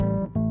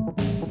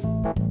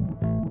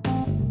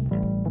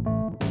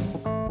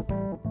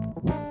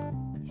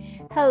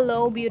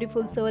Hello,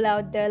 beautiful soul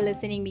out there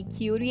listening me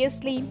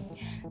curiously.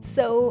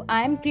 So,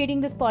 I'm creating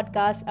this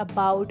podcast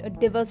about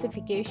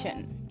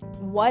diversification.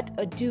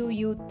 What do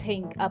you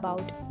think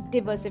about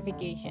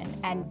diversification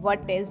and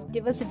what is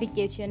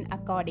diversification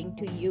according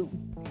to you?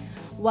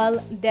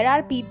 Well, there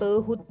are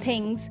people who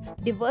thinks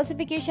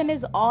diversification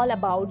is all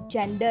about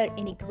gender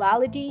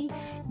inequality,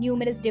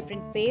 numerous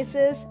different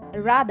faces.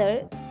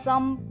 Rather,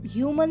 some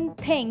human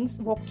thinks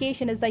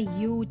vocation is the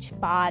huge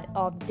part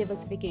of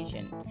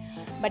diversification.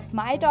 But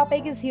my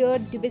topic is here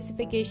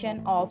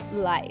diversification of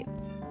life.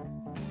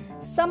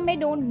 Some may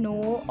don't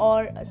know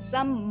or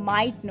some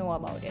might know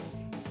about it.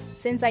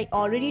 Since I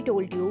already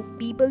told you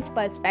people's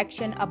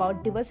perception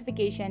about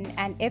diversification,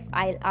 and if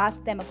I'll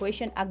ask them a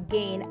question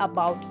again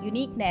about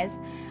uniqueness,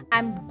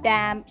 I'm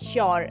damn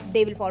sure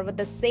they will forward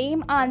the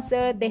same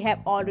answer they have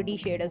already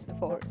shared us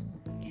before.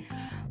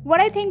 What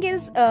I think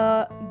is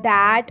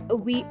that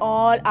we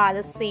all are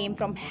the same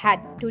from head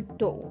to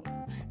toe.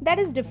 That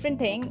is different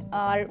thing.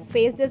 Our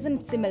face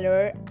doesn't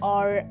similar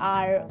or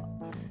our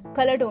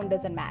color tone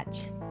doesn't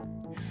match.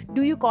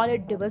 Do you call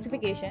it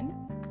diversification?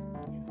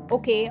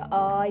 Okay,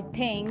 I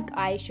think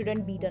I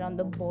shouldn't beat around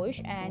the bush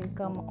and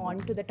come on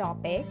to the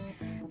topic.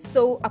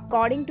 So,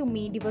 according to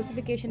me,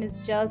 diversification is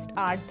just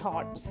our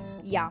thoughts.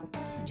 Yeah,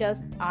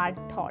 just our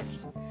thoughts.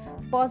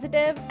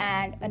 Positive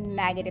and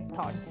negative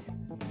thoughts.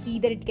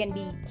 Either it can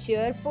be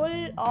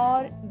cheerful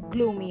or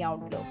gloomy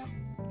outlook.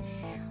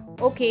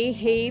 Okay,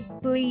 hey,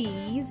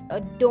 please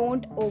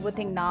don't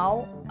overthink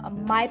now.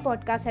 My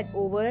podcast had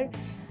over.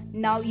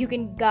 Now you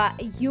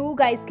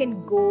guys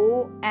can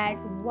go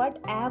and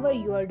whatever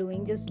you are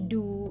doing, just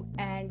do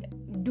and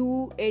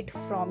do it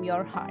from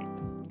your heart.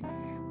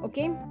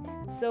 Okay,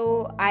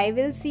 so I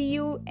will see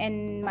you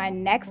in my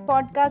next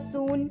podcast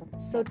soon.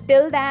 So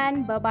till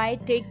then, bye bye.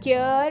 Take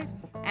care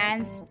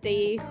and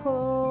stay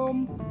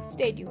home.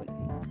 Stay tuned.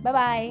 Bye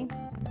bye.